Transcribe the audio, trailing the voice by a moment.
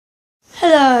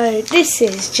Hello, this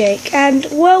is Jake and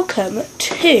welcome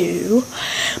to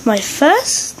my second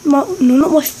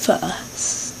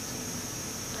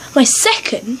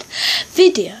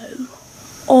video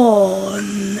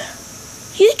on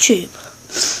YouTube.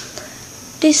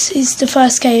 This is the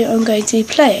first game I'm going to be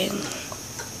playing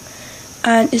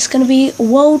and it's going to be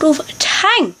World of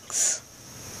Tanks.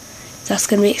 That's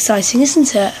going to be exciting,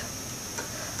 isn't it?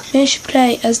 Maybe I should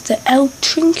play as the El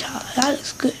Trinca. That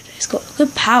looks good. It's got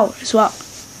good power as well.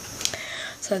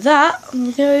 So that,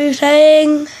 I'm going to be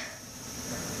playing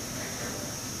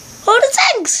all the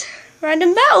tanks.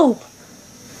 Random battle.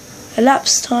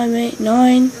 Elapsed time 8,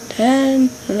 9, 10,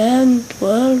 11,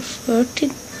 12, 13,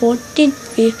 14,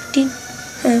 15.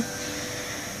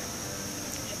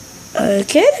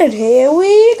 Okay, then here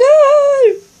we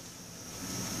go.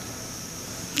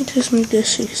 Just make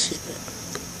this easy.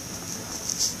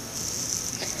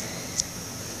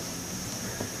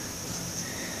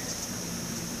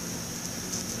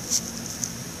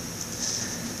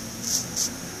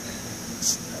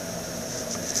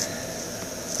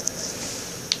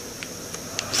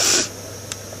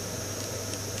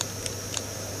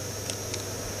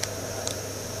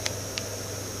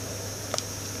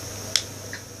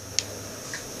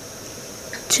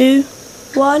 Two,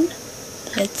 one,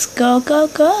 let's go, go,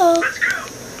 go. Let's go.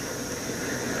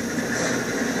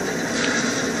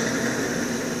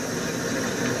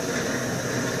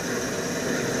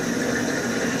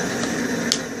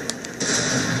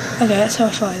 Okay, that's how I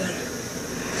fire then.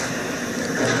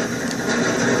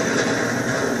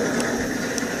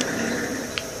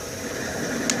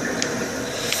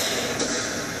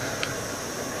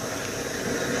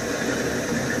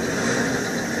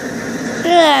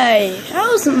 Hey, that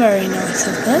wasn't very nice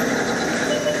of them.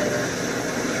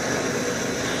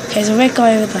 Okay, there's a red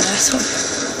guy over there, that's one.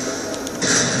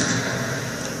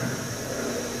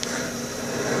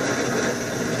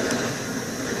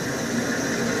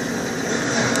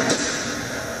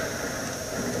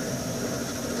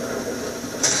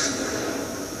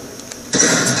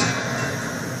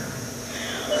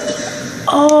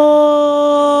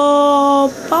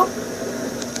 Oh, bop.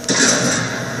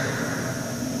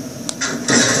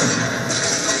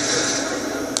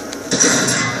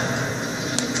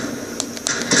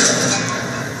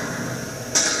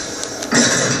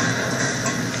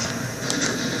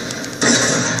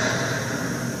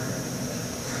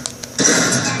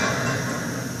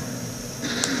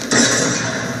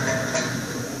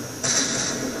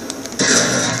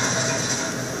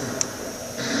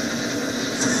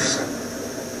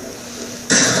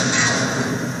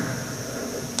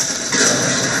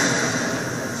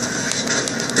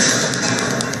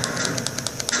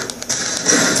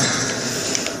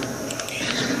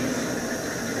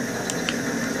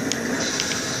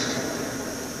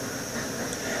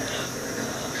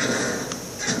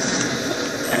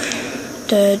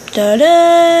 Da, da, da.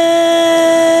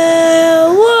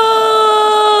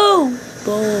 Whoa!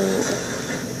 Ball.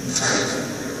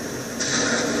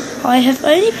 I have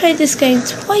only played this game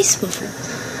twice before.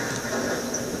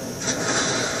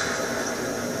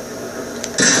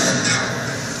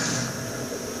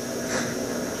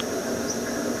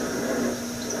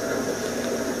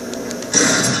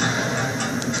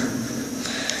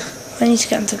 I need to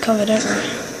get into cover, don't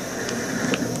I?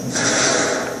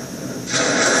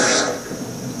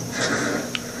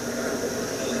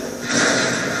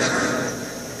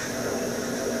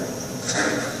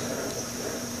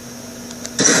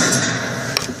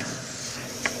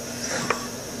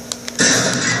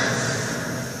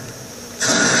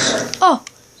 Oh!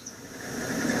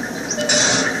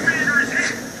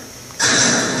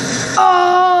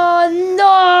 Oh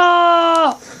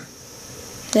no!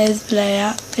 There's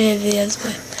player. There's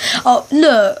player. Oh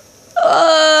look!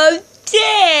 Oh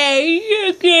dang!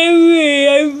 Look at me!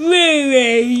 I'm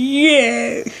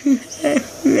really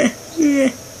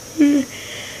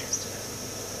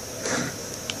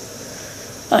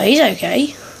Oh, he's okay.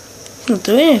 He's not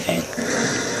doing anything.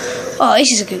 Oh,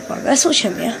 this is a good one. Let's watch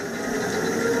him, yeah?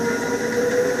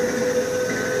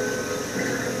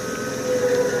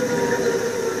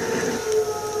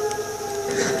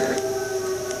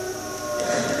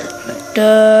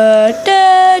 Da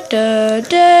da da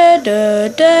da da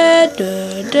da da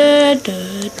da da da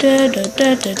da da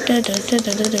da.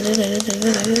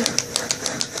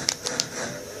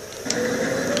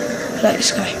 I like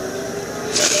this guy.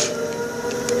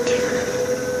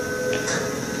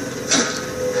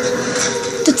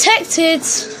 Detected.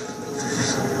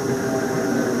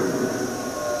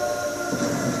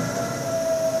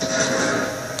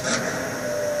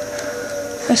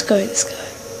 Let's go with this guy.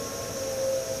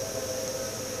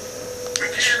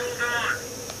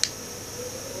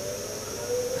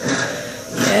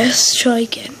 Let's try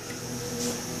again.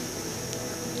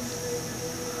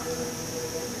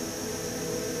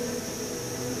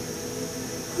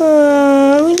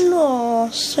 Oh, we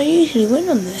lost. I usually win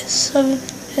on this, so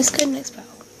let's go next battle.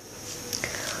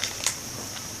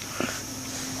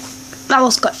 That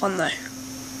was quite fun though.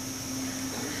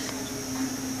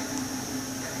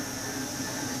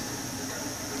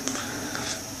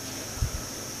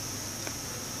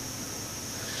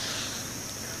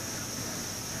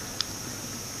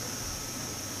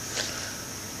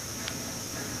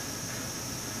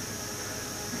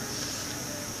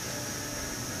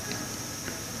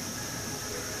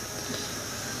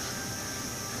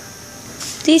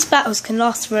 These battles can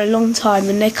last for a long time,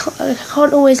 and they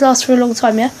can't always last for a long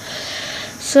time, yeah?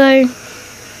 So,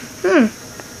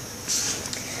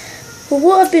 well,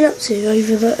 what I've been up to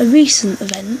over the recent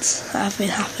events that have been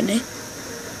happening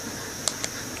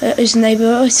is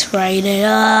neighbour, it's raining,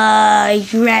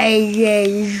 it's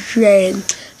raining.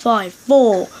 5,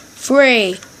 4,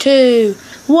 3, 2,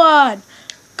 1.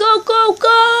 Go, go,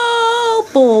 go!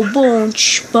 Boom, boom,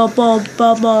 ba boom,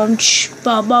 ba boom,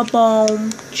 ba ba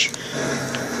boom.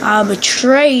 I'm a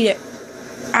trader.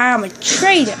 I'm a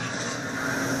trader.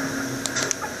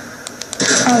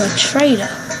 I'm a trader.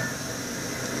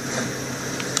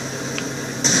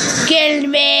 Kill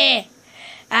me!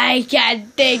 I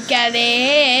can't think of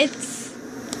it.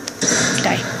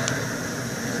 Die.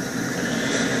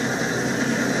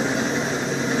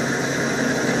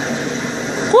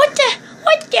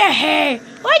 What the hell?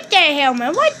 What the hell,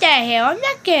 man? What the hell? I'm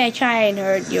not gonna try and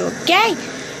hurt you, okay?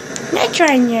 I'm not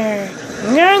trying to hurt you.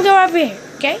 I'm gonna go over here,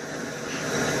 okay?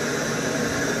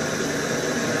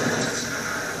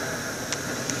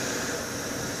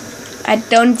 I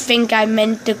don't think I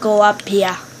meant to go up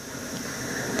here.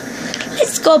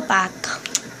 Let's go back.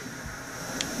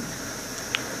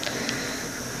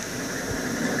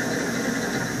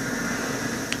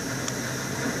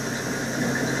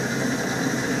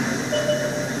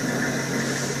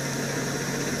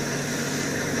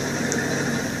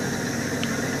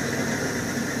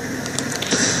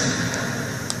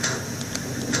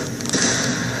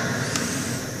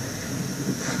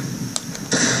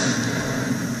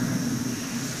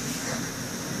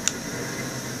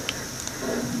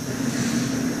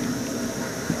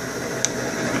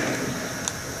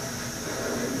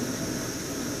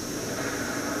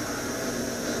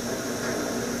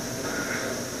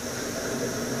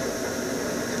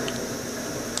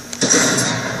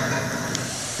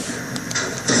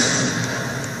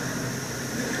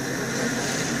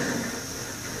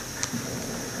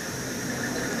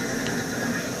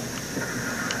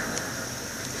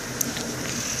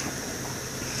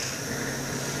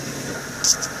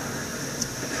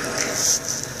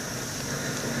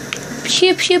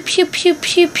 Pew pew pew pew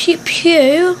pew pew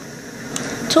pew.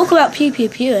 Talk about pew pew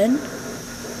pewing.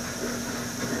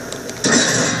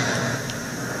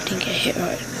 Didn't get hit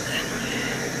right.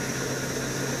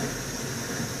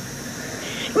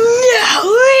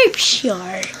 No, I'm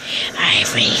sure I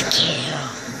will kill.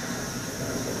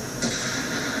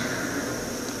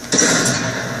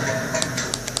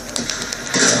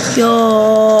 You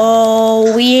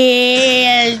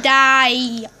will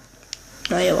die.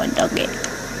 No, you won't, okay.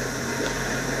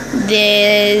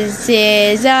 This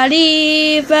is a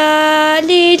river,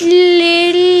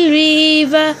 little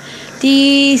river.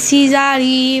 This is a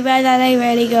river that I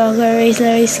really go very,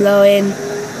 very slow in.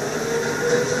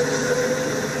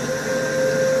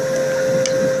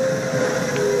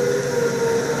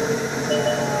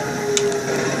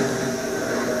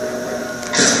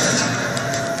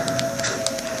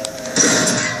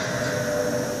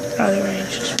 Other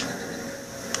ranges.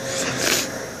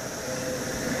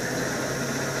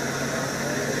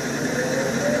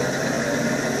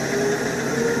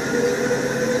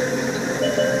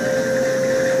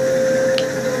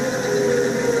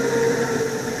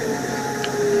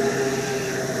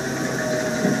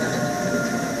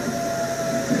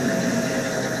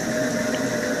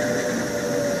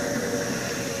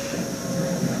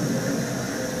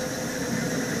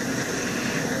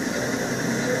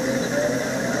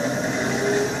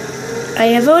 I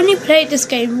have only played this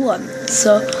game once,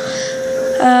 so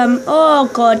oh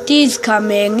god, he's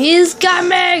coming,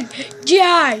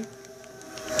 die!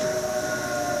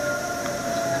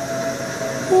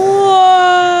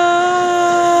 Whoa,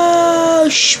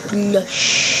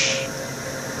 splash.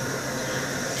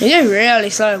 They get really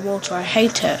slow in water, I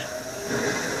hate it.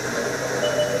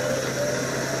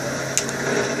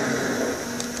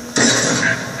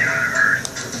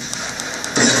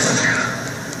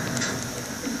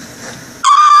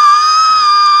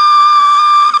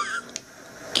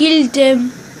 Killed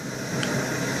him.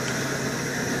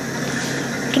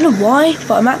 Don't know why,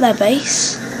 but I'm at their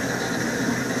base.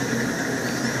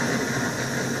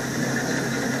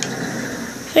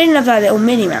 If they didn't have that little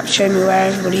mini-map showing me where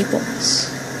everybody was,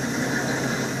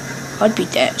 I'd be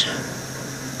dead.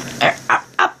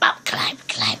 Up, climb.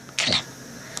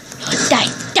 You'll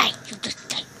die, you just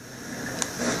die.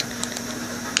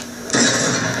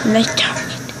 Nice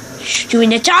target. Shoot you in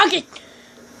the target.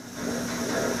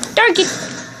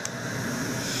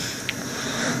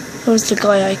 Where was the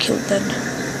guy I killed then?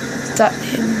 Is that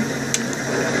him?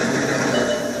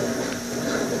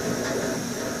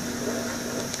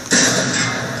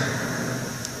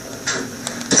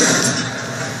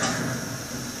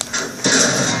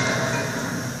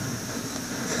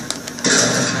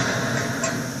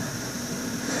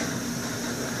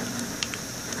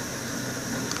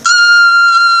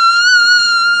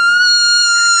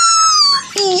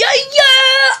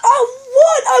 Yeah! I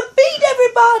won! I beat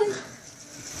everybody!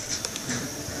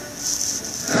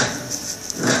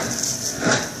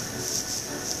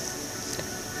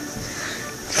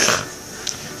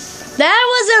 That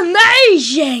was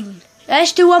amazing!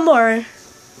 Let's do one more.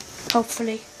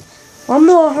 Hopefully. One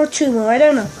more or two more, I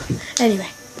don't know. Anyway,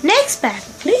 next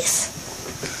battle, please.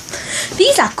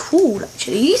 These are cool,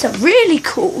 actually. These are really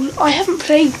cool. I haven't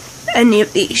played any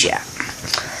of these yet.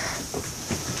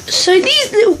 So these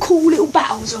cool little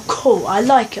battles are cool. I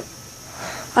like them.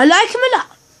 I like them a lot.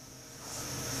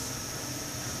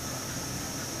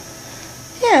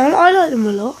 Yeah, I like them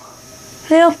a lot.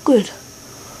 They are good.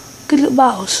 Good little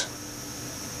battles.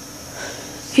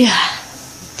 Yeah.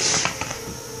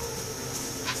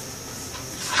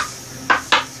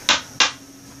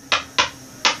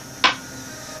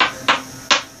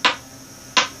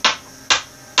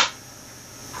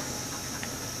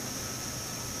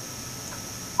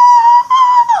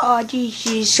 Oh, this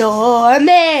is so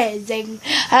amazing.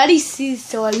 This is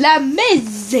so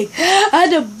amazing.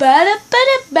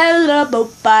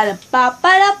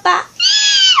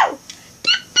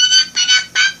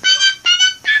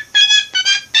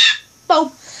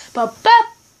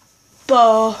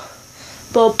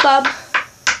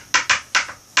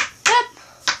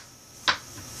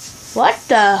 What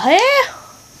the hell?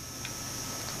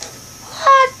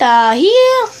 What the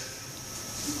hell?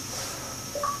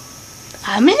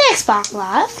 I'm in Xbox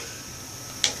Live.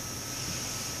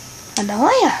 I know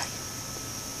I am.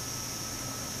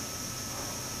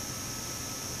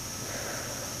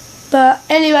 But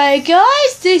anyway,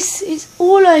 guys, this is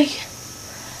all I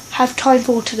have time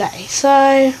for today.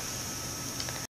 So